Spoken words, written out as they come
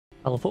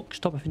Hello folks,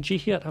 ThomFnG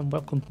here and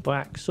welcome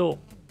back. So,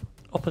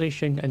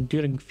 Operation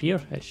Enduring Fear,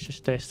 it's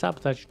just a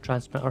sabotage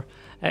transmitter.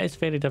 It is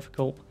very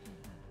difficult,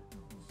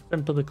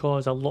 simply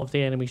because a lot of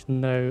the enemies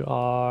now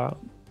are...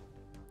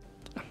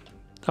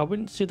 I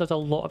wouldn't say there's a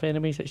lot of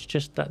enemies, it's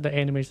just that the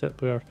enemies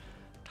that we're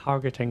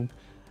targeting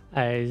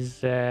is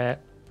very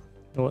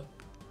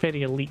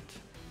elite.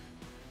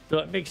 So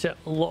it makes it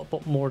a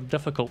lot more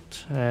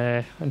difficult,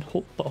 but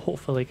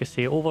hopefully, like I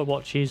say,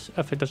 Overwatches,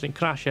 if it doesn't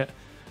crash it,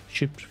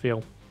 should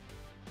prevail.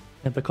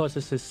 And because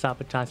this is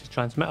sabotage the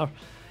transmitter,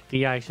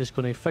 the AI is just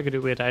going to figure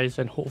out where it is,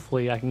 and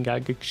hopefully I can get a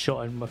good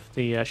shot in with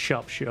the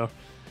sharpshooter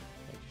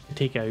just to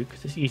take it out,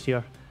 because it's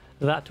easier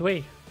that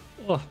way.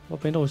 Oh,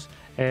 nobody knows.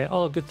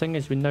 Other good thing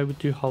is we now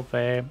do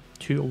have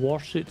 2 war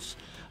suits,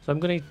 so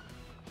I'm going to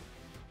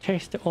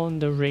test it on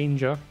the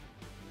Ranger,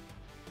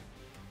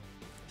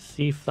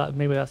 see if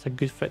maybe that's a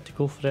good fit to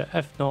go for it.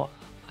 If not,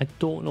 I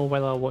don't know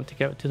whether I want to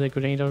give it to the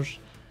Grenadiers.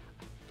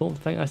 I don't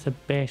think that's the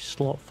best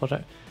slot for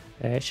it.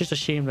 It's just a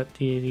shame that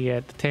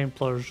the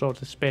Templars or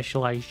the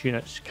specialised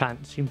units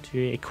can't seem to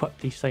equip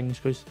these things,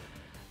 because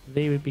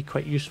they would be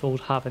quite useful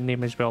having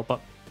them as well, but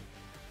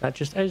that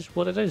just is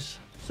what it is.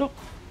 So,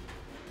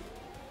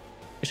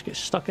 just get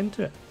stuck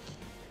into it.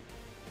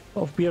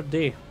 What a weird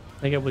day.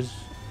 Like it was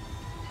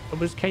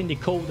kind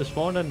of cold this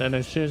morning, and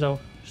as soon as I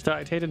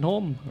started heading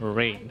home,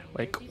 rain.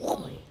 Like,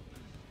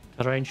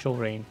 torrential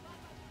rain.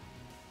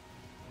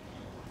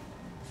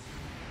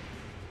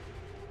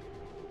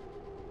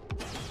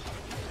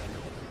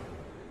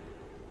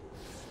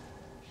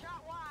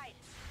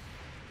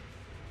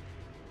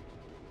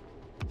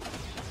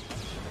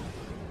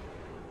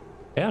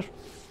 There.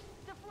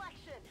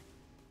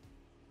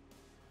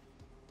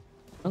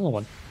 Another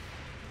one.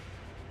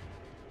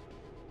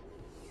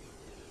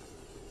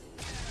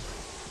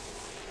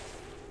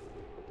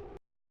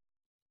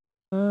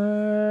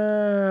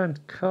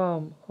 And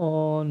come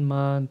on,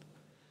 man.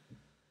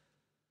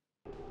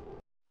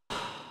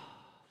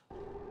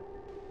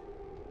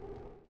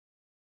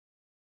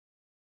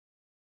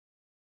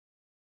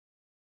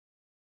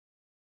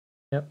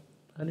 Yep,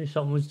 I knew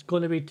something was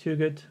going to be too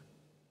good.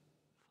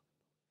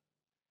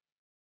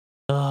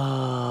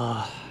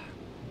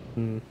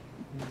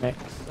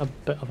 Next, a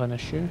bit of an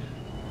issue.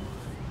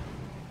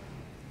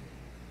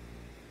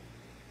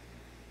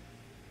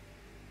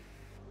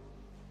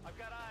 I've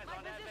got eyes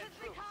on that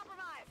troops.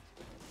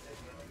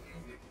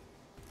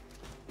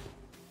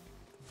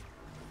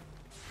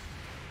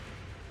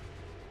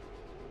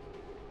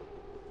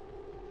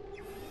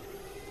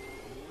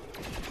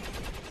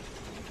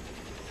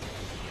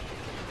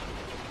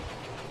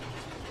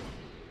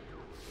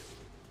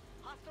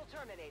 Hostile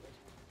terminated.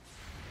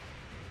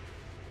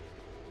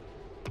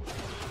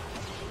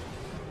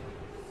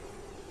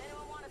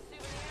 Anyone want a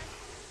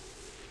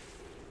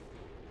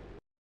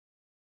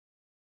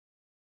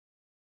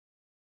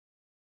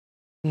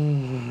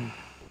souvenir?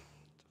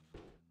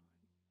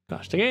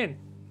 Crashed again.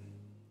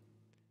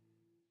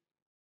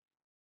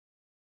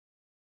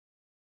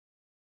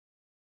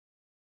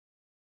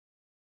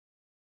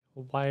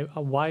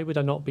 Why would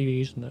I not be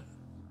using it?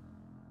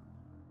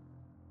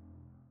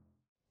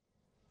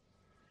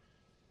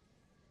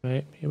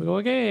 Right, here we go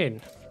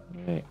again.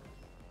 Right.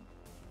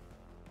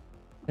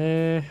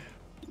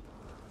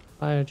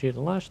 Fired you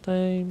the last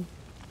time.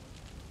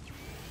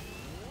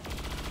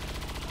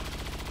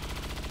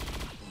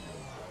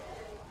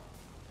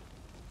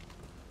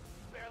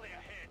 Barely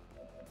a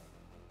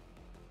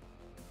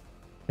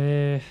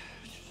hit.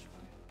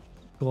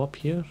 Go up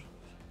here.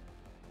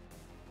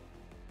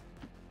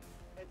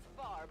 It's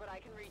far, but I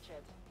can reach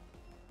it.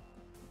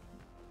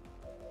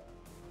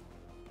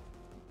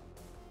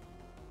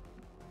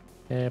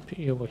 Put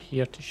you over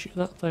here to shoot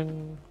that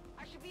thing.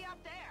 I should be up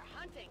there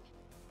hunting.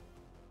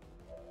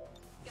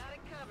 Got it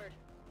covered.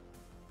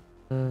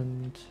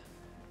 And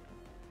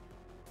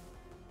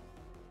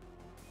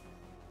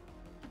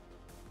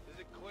Is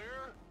it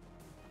clear?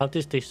 I'll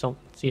just do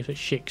something, see if it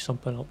shakes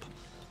something up.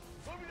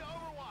 Moving to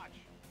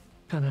Overwatch.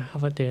 Kind of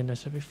have it doing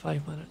this every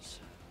 5 minutes.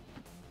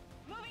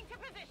 Moving to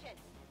position.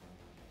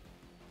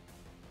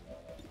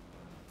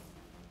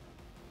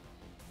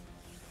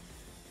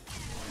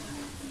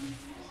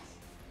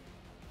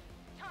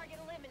 Target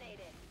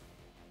eliminated.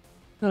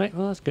 Alright,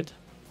 well that's good.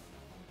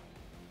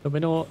 So we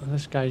know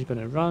this guy's going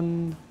to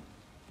run.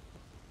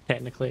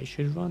 Technically it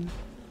should run.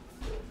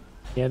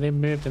 Yeah, they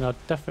moved in a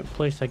different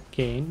place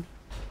again.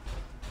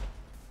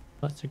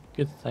 That's a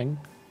good thing.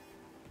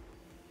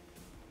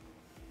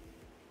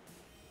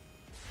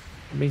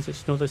 It means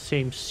it's not the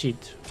same seed,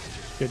 which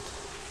is good.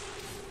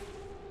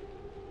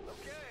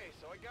 Okay,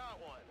 so I got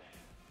one.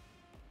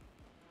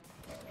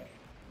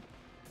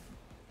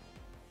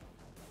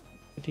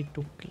 Pretty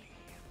dokely.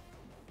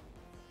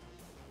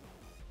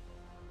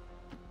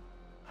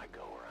 I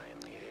go where I am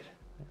needed.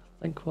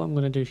 I think what I'm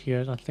going to do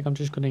here is I think I'm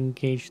just going to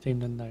engage them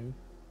now.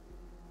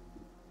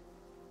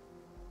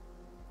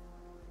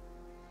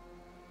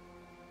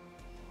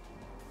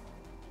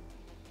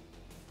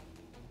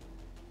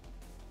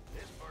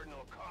 This burden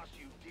will cost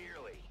you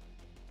dearly.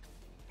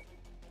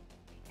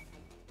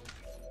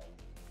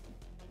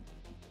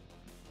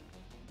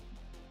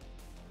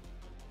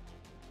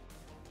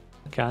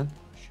 Can.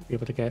 Should be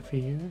able to get for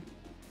you.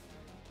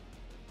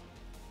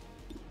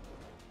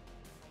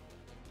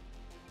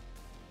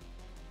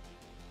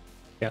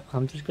 Yeah,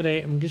 I'm just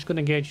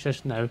gonna gauge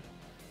this now.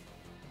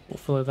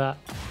 Hopefully that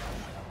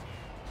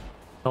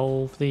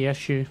solve the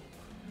issue.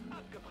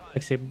 Like I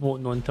say, we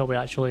won't know until we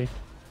actually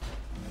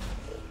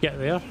get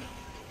there.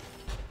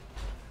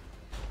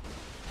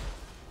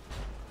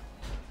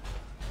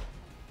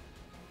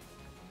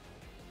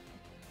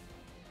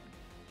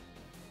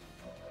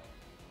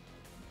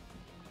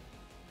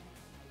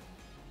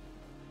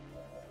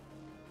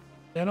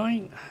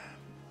 Annoying.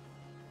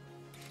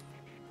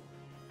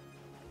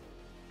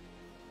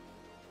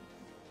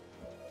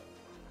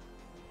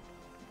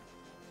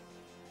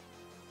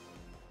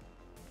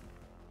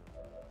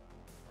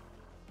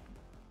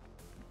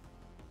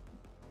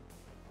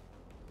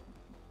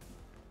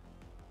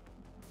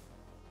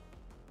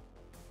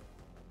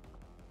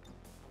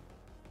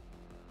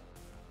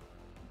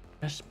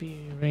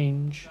 SB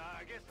range.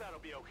 I guess that'll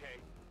be okay.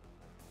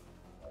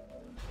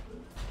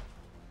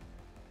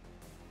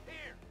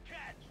 Here,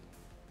 catch.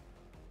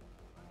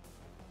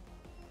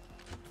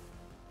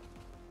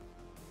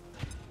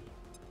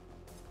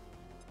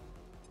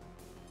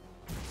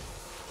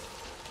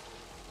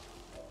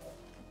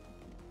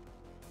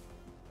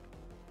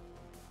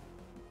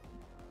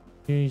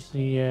 Use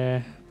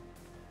the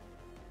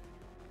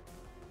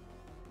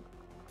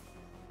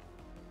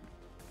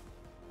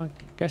I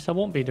guess I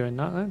won't be doing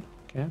that then.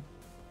 Okay.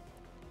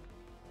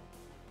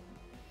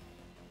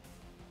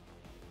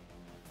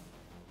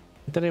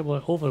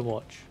 Enable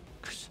Overwatch.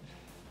 Because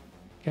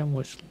again,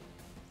 what's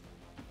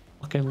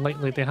fucking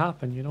likely to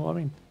happen, you know what I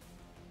mean?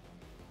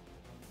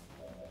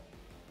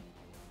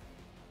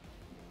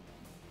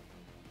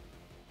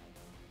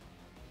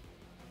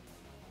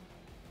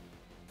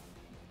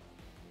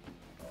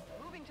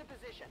 Moving to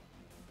position.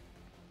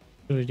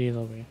 Do it either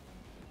way.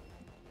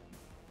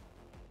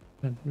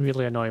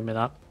 Really annoying me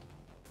that.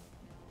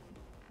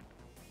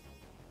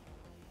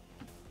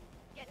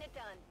 Getting it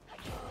done. I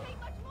can't take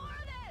much more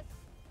of this.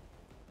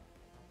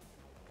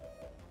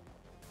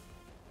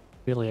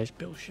 Really is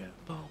bullshit,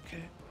 but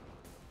okay.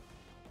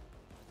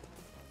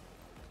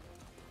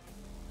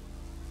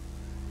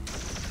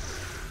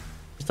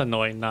 Just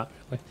annoying that,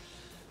 really.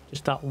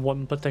 Just that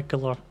one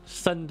particular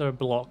cinder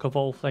block of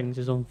all things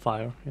is on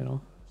fire, you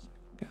know.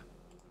 There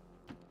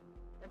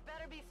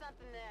better be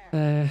something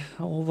there.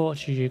 I'll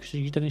watch you because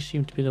you didn't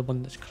seem to be the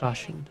one that's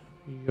crashing.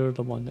 You're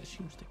the one that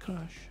seems to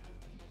crash.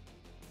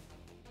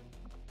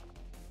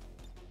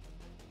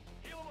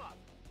 Heal 'em up.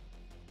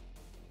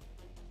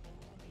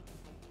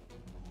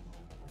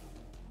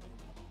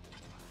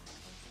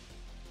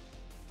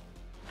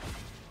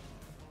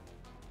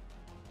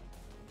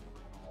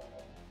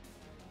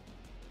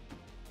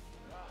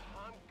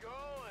 I'm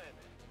going.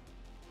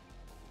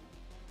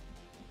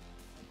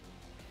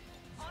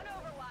 On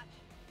Overwatch.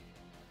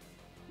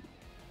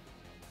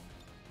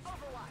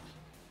 Overwatch.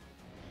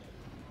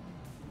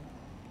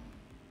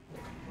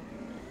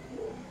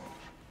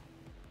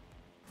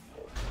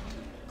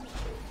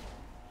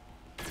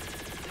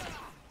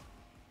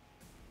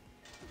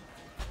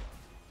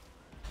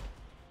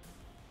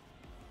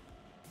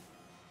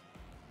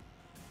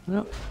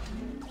 No.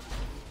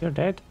 You're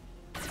dead.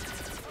 Battle is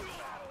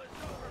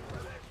over for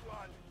this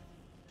one.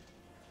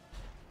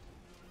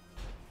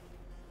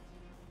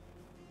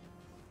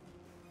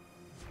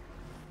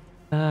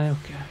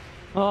 Okay.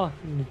 Oh,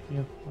 yeah.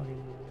 Okay.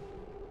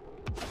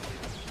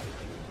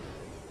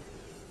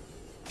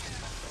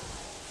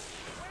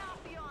 We're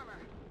off the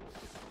armor.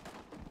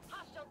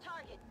 Hostile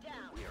target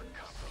down. We are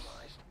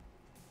compromised.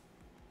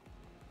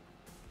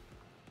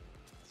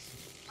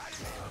 I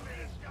didn't even mean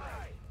this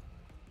guy.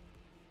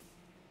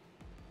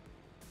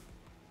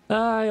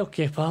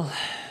 Okay, pal.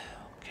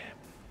 Okay.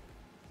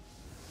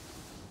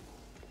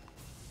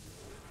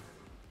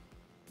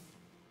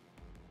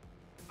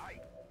 I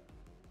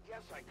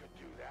guess I could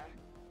do that.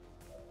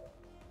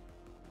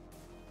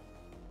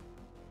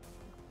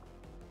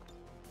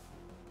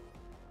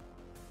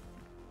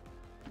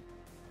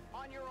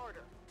 On your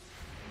order.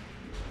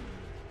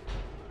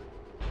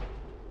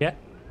 Yeah.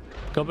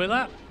 Copy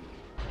that.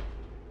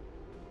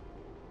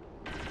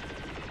 There's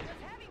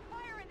heavy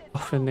fire in this.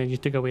 Oh, and then you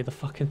took away the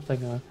fucking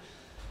thing.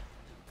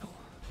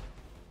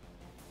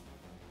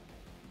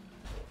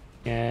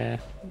 Yeah.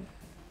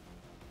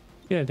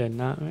 Could have done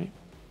that, right?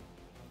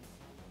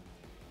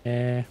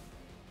 Yeah.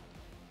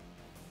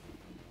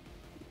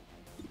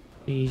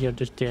 Easier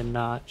just doing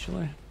that,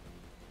 actually.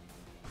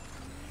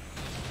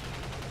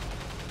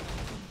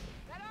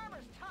 That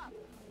armor's tough.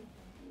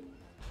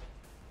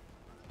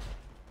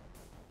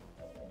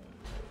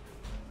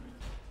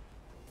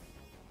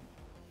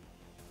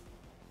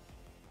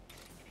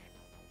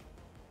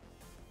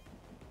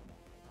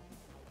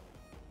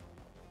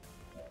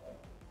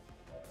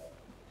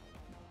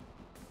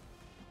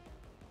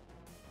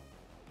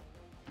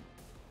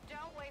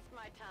 Don't waste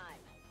my time.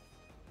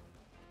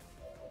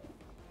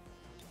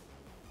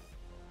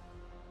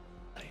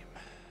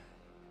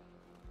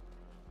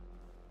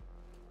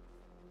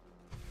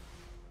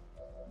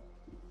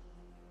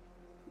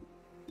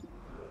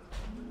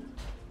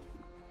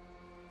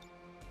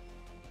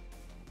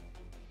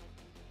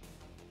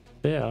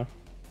 There.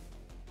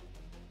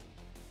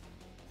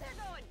 They're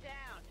going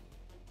down.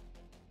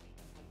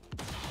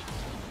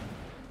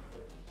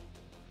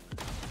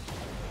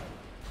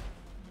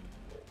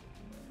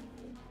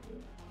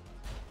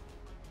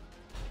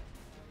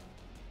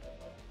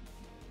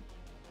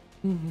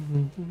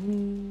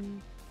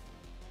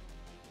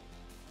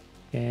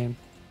 Okay.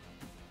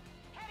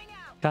 Heading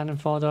out. Cannon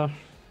fodder. I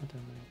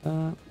don't like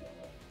that.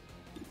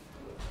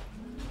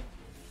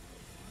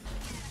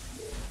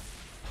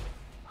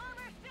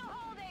 Armor still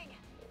holding.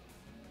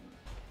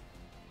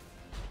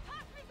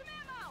 Toss me some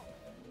ammo.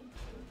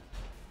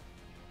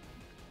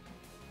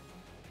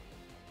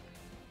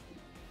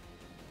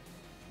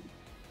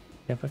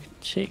 If I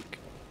could take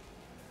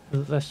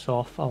this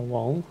off, I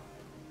will.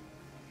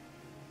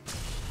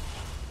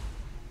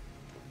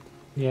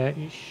 Yeah,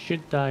 you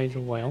should die as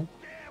well.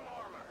 Damn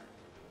armor!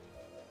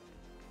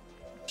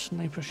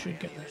 Sniper should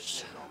get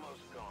this.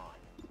 Almost gone.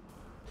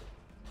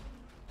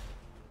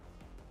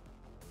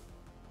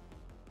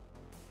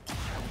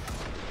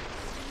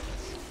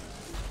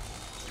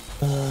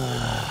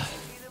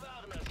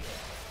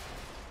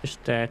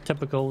 Just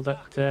typical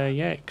that,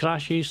 yeah, it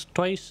crashes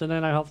twice and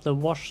then I have the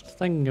worst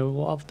thing of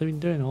what I've been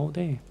doing all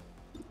day.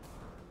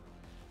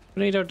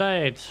 Raider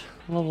died.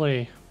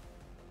 Lovely.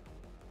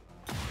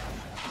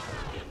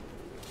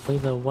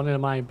 Either one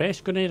of my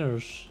best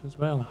grenaders as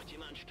well. Macht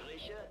jemand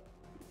Striche?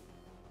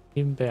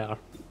 Even better.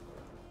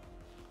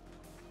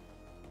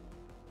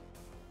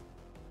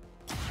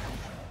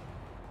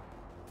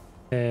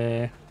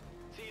 Ziel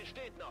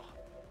steht noch.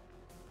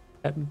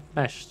 It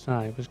missed.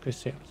 I was going to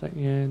say, I was like,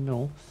 yeah,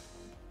 no.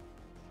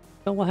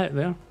 Still a hit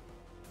there.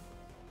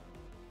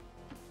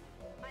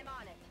 I'm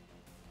on it.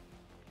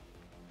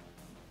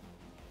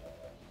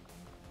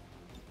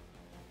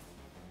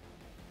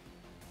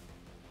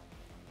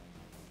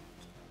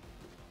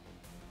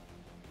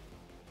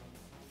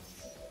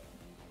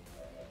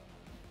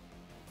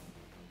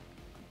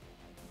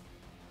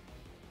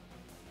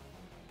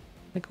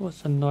 I think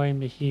what's annoying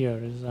me here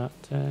is that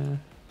Alright,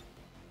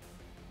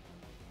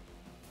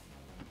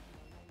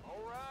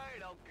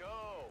 I'll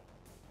go.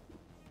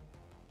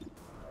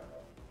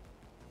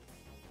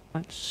 I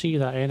can't see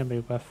that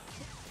enemy with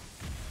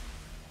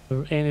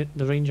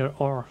the ranger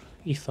or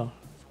ether.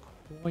 It's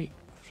quite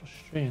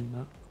frustrating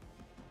that.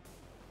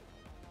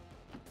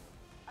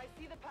 I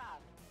see the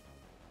path.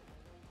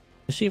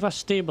 You see if I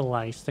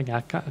stabilise thing,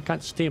 I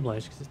can't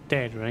stabilise because it's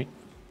dead, right?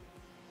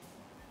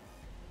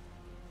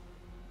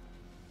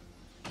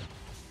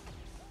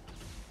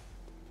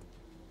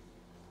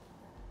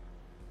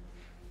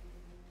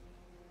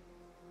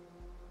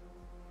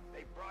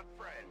 They brought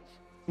friends.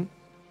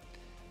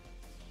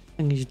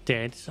 And he's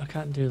dead, so I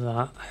can't do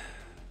that.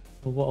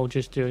 But what I'll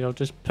just do, I'll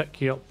just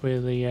pick you up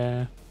with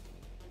the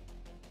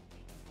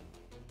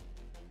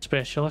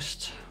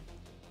specialist.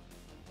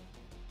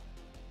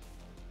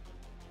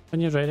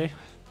 When you're ready.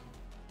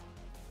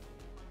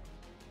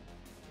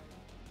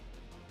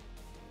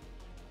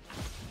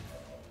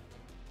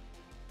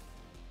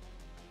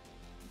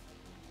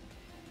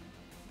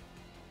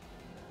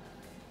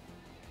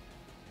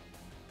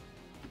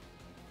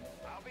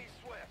 I'll be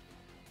swift.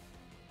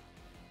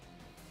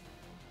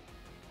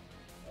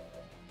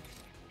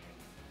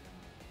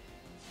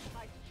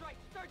 My strike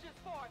surges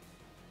forth.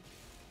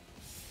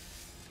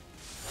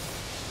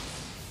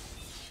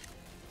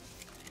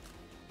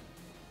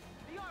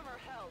 The armor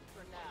held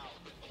for now.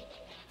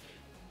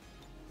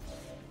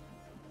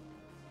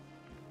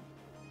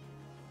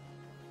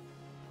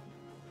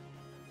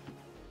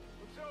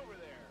 What's over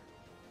there?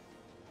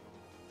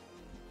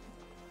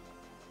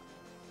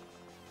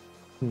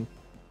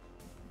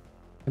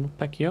 Can I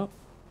pick you up?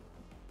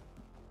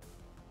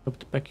 Able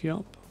to pick you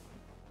up?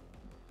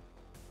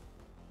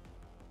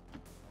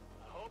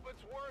 I hope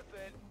it's worth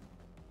it.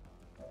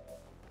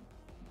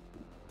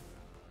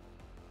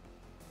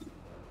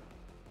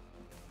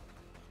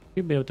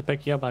 You'll be able to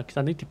pick you up because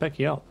I need to pick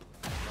you up.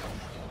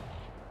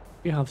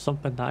 You have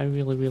something that I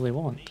really, really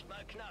want. Nicht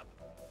mal knapp.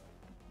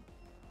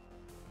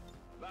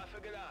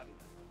 Waffe geladen.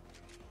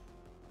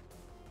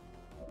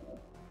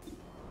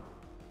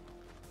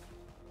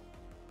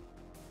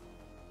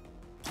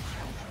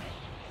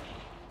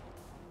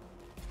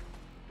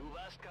 Du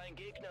warst kein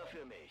Gegner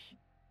für mich.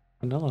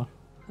 Another.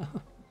 Na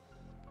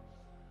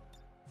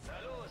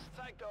los,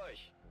 zeigt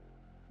euch.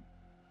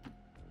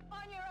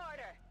 On your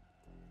order.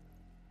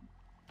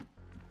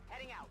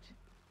 Heading out.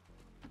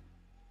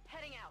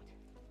 Heading out.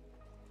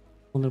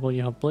 Only while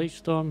you have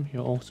Bladestorm,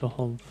 you also have.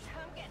 Come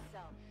get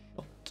some.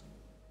 What?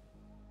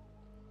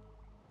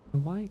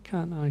 Why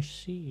can't I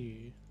see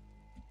you?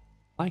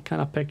 Why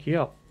can't I pick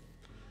you up?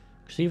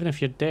 Because even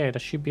if you're dead, I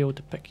should be able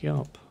to pick you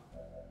up.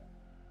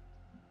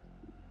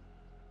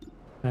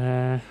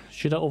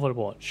 Should I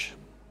Overwatch?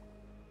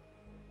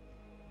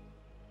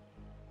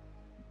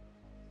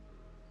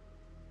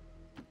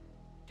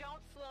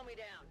 Don't slow me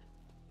down.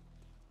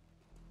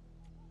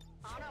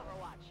 On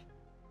Overwatch.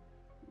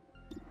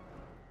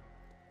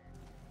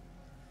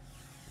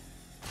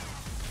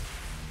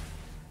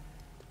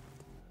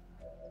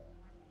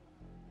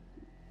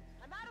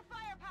 I'm out of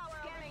firepower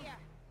over here.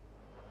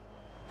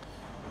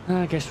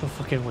 I guess we'll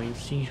fucking wait and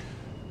see.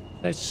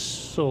 It's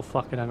so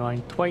fucking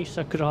annoying. Twice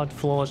I could have had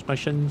flawless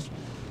missions.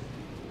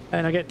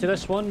 And I get to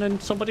this one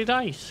and somebody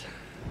dies.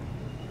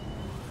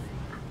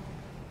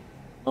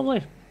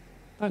 Lovely.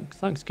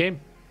 Thanks game.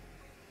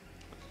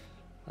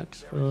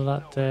 Thanks for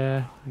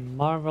that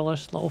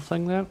marvellous little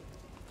thing there.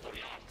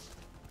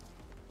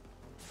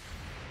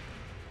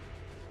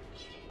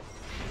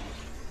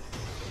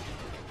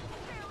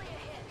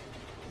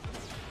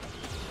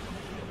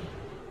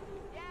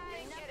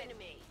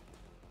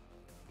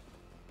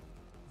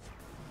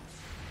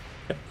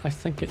 I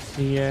think it's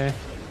the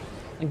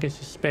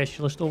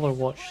specialist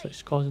Overwatch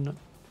that's causing it.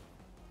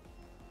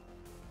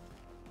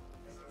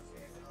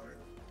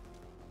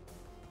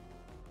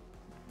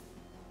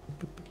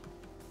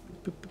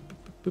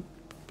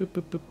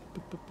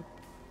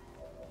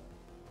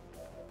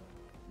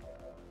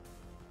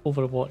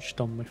 Overwatch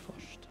done me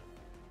first.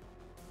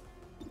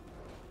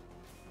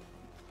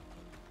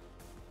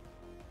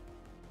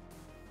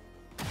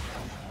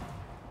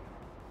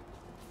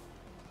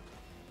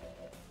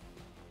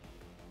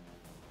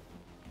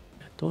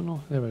 Don't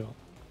know. There we go.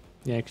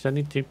 Yeah, because I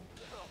need to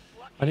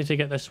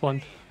get this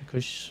one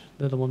because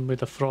they're the one with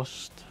the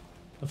frost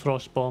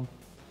bomb,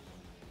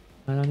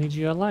 and I need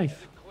you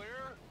alive.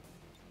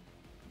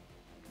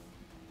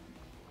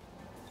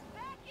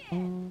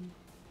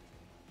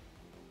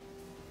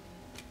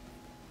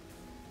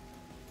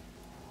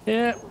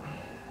 Yeah.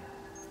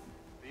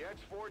 The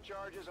X4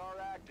 charges are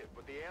active,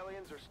 but the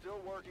aliens are still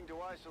working to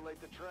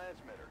isolate the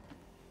transmitter.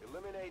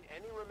 Eliminate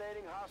any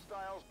remaining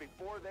hostiles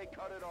before they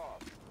cut it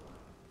off.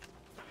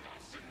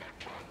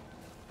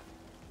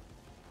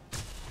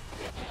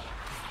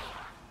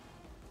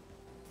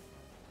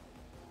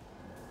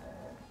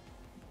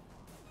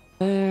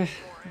 Okay.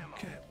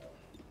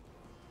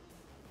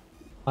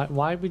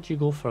 Why would you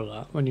go for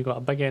that when you got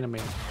a big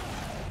enemy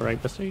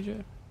right beside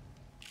you?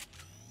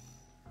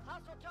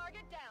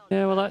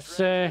 Yeah, well that's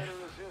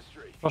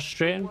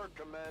frustrating.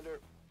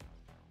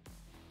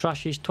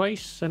 Trashes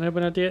twice, and then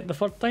when I do it the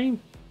third time,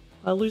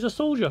 I lose a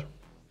soldier.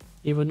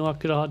 Even though I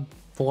could have had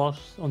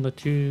loss on the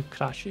 2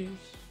 crashes.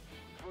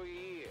 For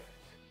years,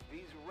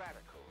 these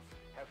radicals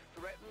have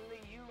threatened the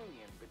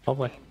Union.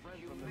 Lovely.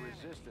 From the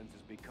resistance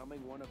is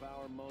becoming one of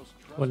our most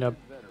One of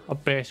trusted our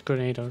best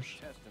grenaders.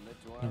 testament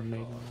to our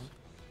Amazing.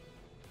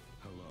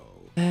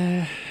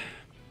 Hello.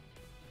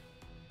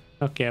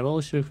 Okay, well at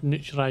least we've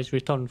neutralised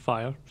return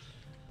fire.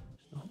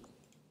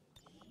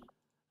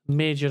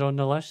 Major on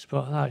the list,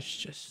 but that's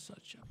just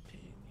such a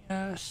pain.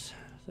 Yes.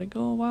 It's like,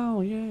 oh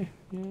wow, yeah.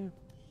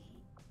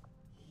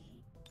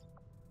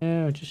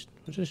 Yeah, we'll just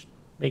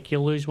make you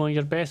lose one of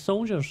your best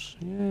soldiers.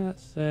 Yeah,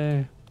 that's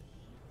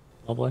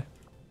lovely.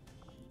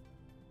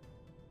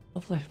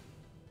 Lovely.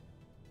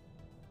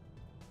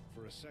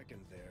 For a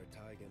second there,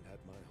 Tygan had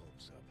my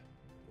hopes up.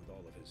 With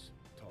all of his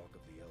talk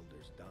of the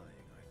elders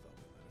dying, I thought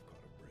we might have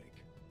caught a break.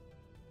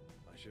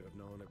 I should have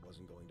known it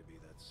wasn't going to be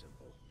that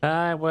simple.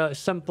 Well,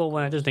 it's simple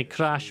when it doesn't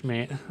crash,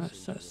 mate.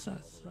 That's what.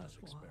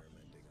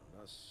 Experimenting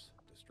on us,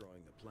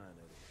 destroying the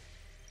planet,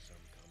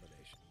 some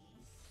combination.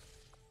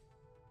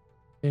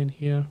 In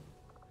here.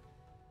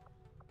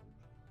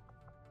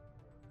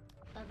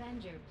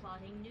 Avenger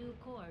plotting new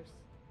course.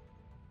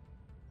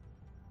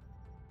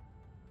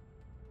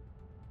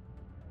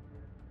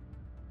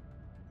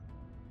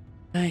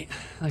 Right,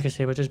 like I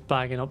say, we're just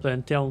bagging up the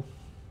intel.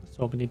 That's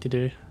all we need to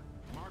do.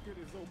 Market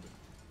is open.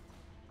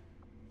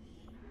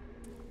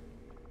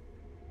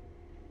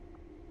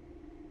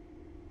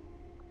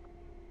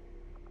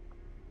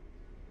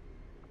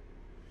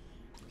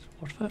 It's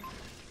worth it.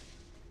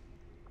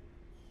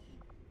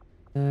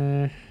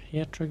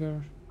 Hair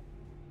trigger.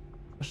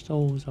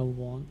 Crystals I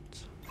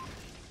want.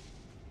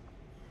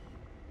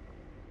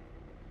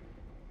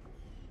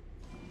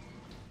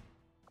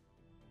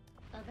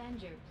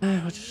 Avenger.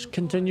 We'll just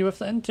continue with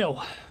the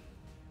intel.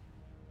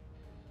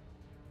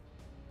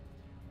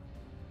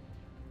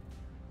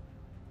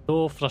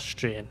 So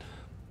frustrating.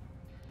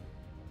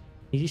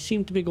 You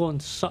seem to be going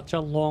such a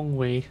long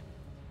way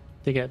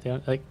to get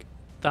there. Like,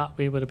 that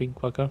way would have been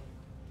quicker.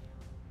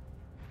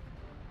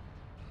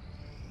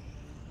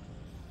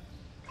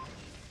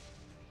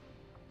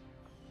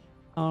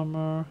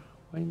 Armor.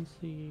 When's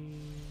the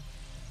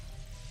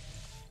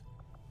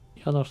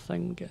other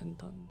thing getting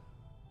done?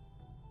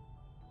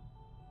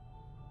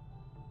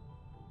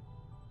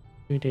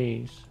 2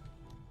 days.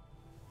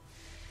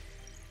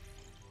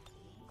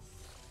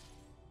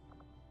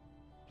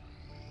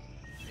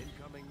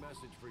 Incoming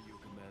message for you,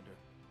 Commander.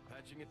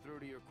 Patching it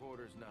through to your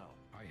quarters now.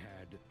 I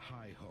had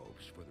high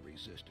hopes for the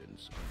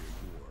Resistance under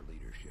your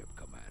leadership,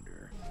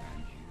 Commander.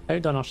 And you...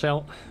 Outdone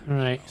ourselves.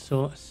 Right,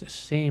 so it's the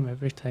same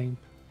every time.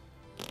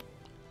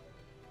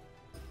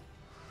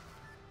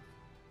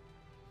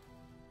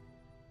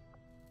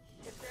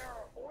 If there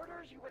are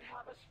orders you would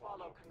have us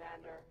follow,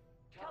 Commander,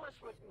 tell us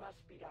what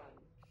must be done.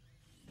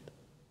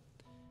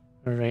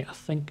 Alright, I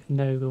think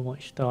now we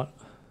want to start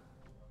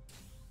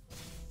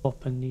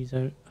popping these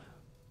out.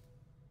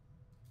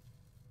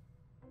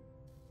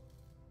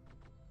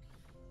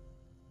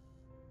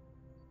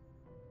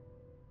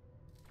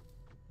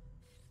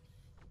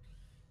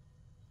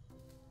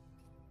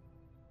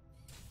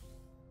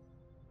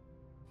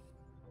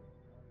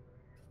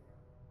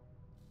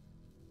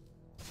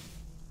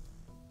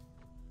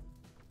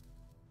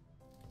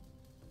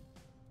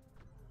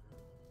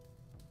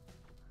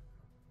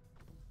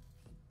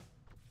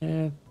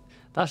 Yeah,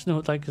 that's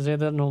not like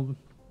they're not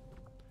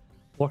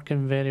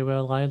working very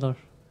well either.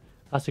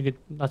 That's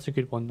a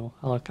good one though.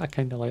 I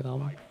kind of like that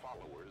one.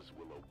 Followers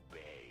will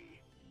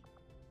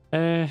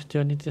obey. Do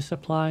I need the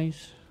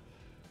supplies?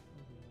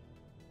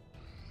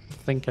 I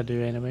think I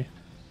do anyway.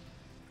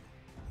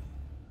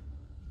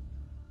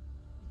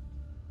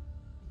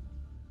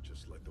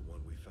 Just like the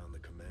one we found the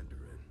commander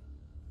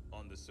in.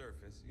 On the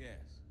surface,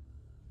 yes.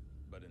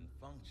 But in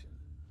function...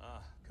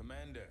 Ah,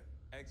 Commander.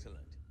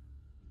 Excellent.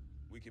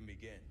 We can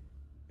begin.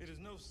 It is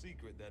no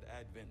secret that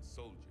Advent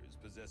soldiers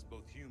possess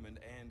both human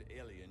and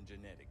alien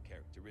genetic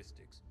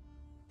characteristics.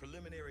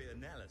 Preliminary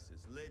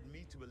analysis led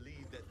me to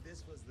believe that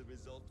this was the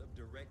result of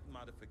direct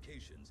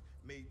modifications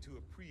made to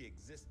a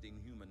pre-existing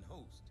human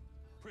host.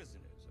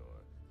 Prisoners,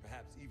 or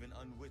perhaps even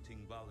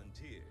unwitting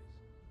volunteers.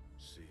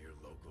 See your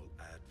local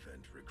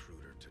Advent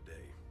recruiter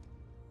today.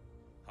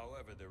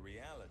 However, the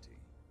reality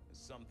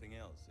is something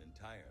else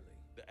entirely.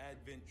 The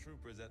Advent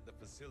troopers at the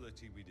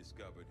facility we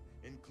discovered,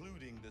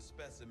 including the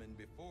specimen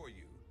before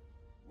you,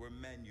 were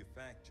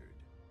manufactured.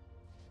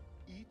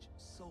 Each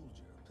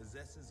soldier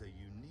possesses a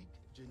unique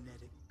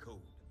genetic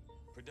code.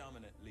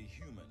 Predominantly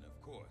human, of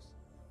course,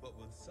 but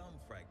with some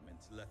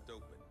fragments left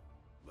open.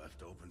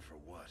 Left open for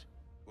what?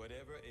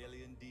 Whatever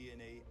alien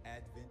DNA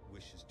Advent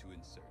wishes to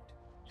insert.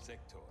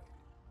 Sectoid,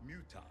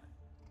 mutant,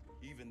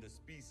 even the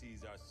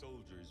species our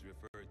soldiers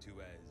refer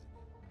to as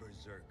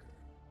Berserker.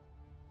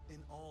 In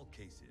all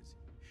cases,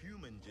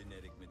 human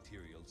genetic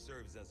material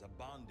serves as a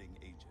bonding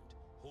agent,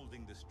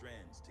 holding the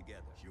strands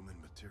together. Human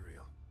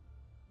material?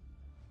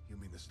 You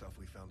mean the stuff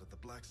we found at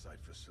the Blackside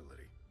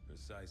facility?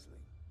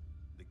 Precisely.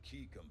 The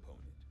key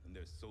component in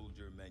their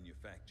soldier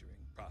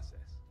manufacturing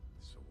process.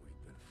 So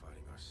we've been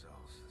fighting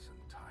ourselves this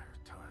entire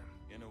time.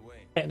 In a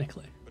way.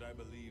 Technically. But I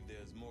believe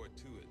there's more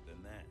to it than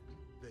that.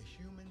 The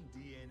human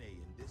DNA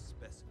in this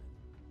specimen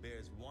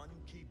bears one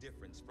key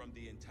difference from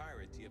the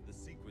entirety of the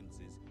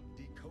sequences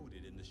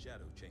decoded in the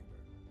Shadow Chamber.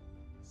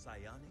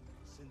 Psionic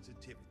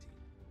sensitivity.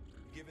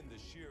 Given the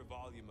sheer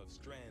volume of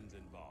strands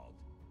involved,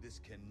 this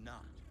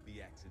cannot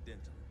be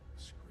accidental.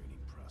 Screening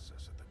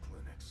process at the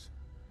clinics.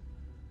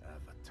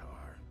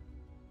 Avatar.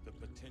 The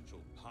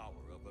potential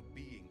power of a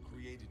being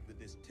created with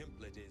this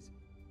template is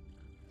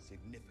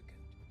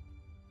significant.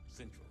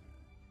 Central.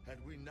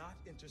 Had we not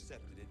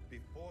intercepted it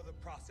before the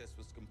process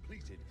was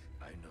completed...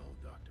 I know,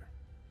 Doctor.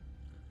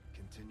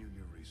 Continue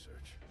your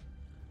research.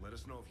 Let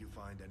us know if you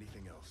find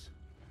anything else.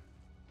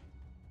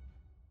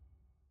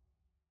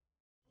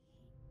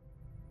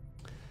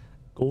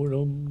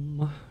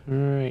 Gorham.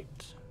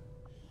 Right.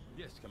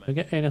 Yes, Do I Commander.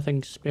 get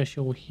anything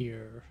special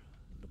here?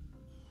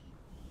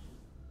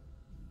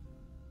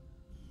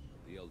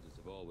 The Elders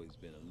have always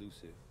been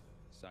elusive.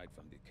 Aside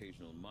from the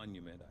occasional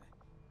monument, I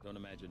don't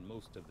imagine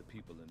most of the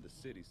people in the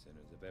city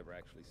centers have ever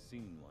actually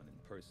seen one in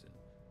person.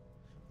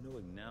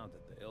 Knowing now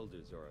that the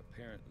Elders are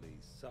apparently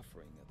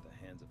suffering at the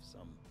hands of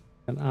some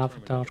An avatar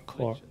terminal affliction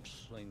corpse.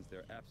 explains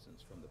their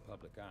absence from the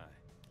public eye.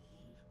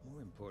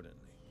 More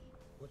importantly,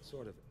 what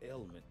sort of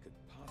ailment could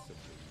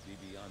possibly be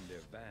beyond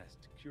their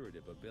vast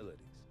curative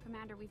abilities?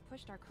 Commander, we've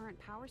pushed our current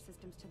power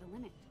systems to the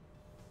limit.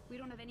 We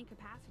don't have any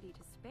capacity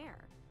to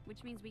spare,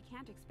 which means we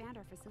can't expand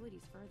our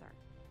facilities further.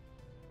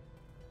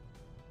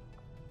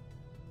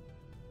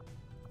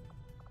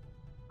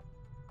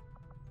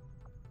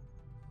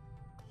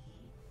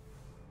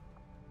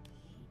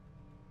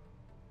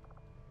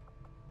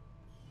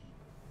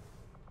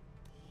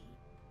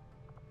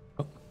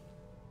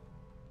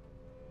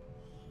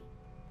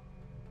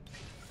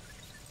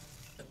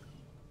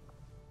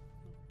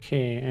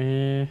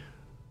 Okay,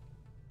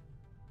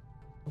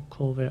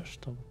 covert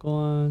still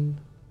gone.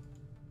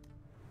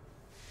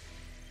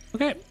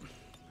 Okay,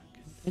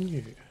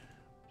 continue.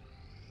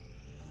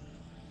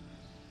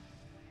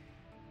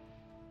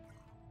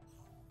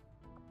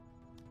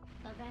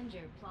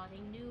 Avenger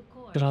plotting new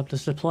course. Grab the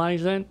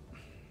supplies then.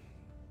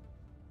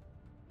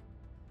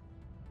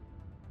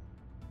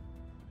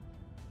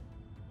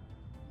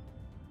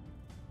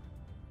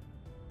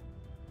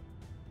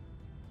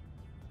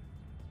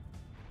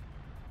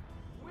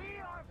 We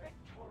are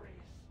victorious,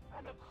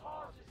 and the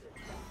cause is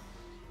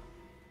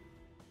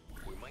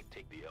advanced. We might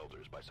take the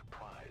Elders by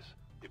surprise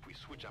if we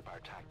switch up our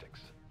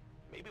tactics.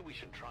 Maybe we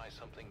should try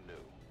something new.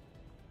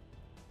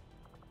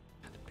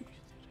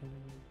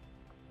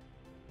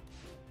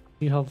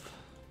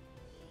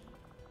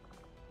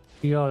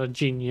 You are a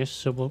genius,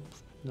 so we'll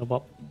no,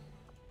 but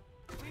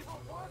We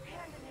will work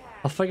hand in hand.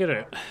 I'll figure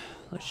it out.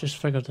 Let's just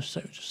figure this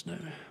out just now.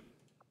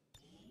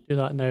 Do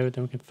that now,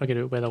 then we can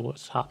figure out whether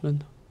what's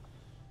happening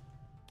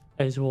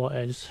is what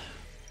is.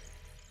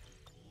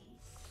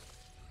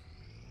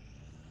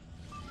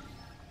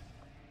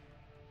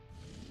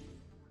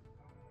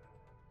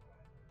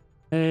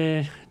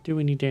 Do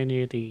we need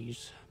any of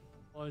these?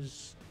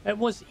 It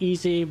was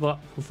easy, but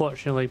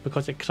unfortunately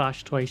because it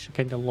crashed twice, we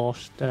kind of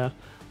lost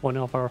one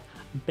of our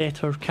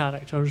better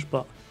characters.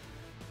 But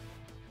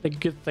the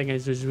good thing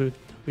is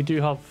we do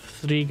have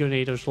 3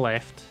 grenadiers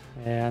left,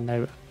 and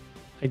now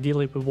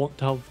ideally we want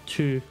to have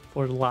 2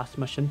 for the last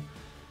mission.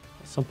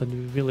 It's something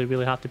we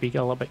really have to be a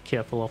little bit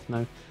careful of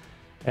now.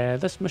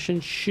 This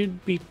mission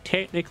should be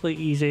technically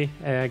easy.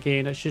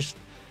 Again, it's just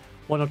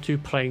 1 or 2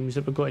 primes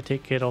that we've got to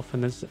take care of,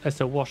 and it's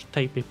the worst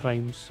type of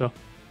primes, so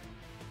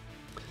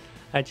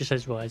it just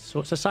is what it is. So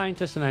it's a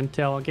scientist and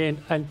intel.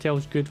 Again,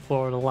 intel's good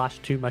for the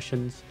last 2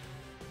 missions,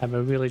 and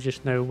we're really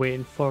just now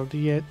waiting for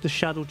the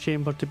shadow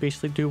chamber to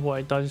basically do what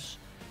it does.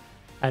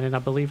 And then I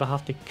believe I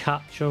have to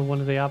capture one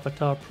of the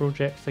avatar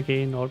projects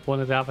again, or one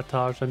of the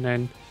avatars, and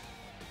then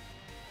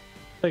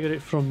figure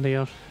out from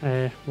there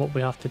what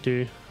we have to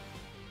do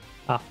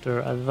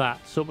after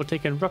that. So we're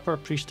taking Ripper,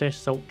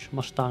 Priestess, Zilch,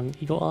 Mustang,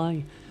 Eagle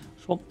Eye,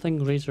 Swamp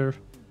Thing, Razor,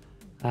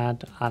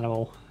 and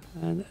Animal.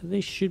 And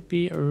they should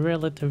be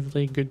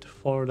relatively good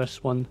for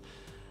this one.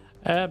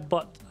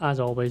 But as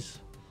always,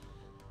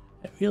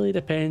 it really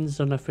depends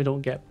on if we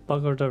don't get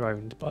buggered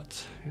around.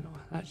 But you know,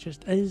 that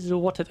just is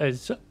what it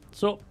is.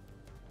 So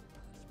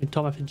it's been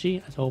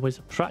ThomFnG. As always,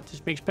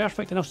 practice makes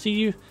perfect, and I'll see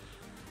you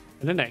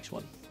in the next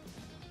one.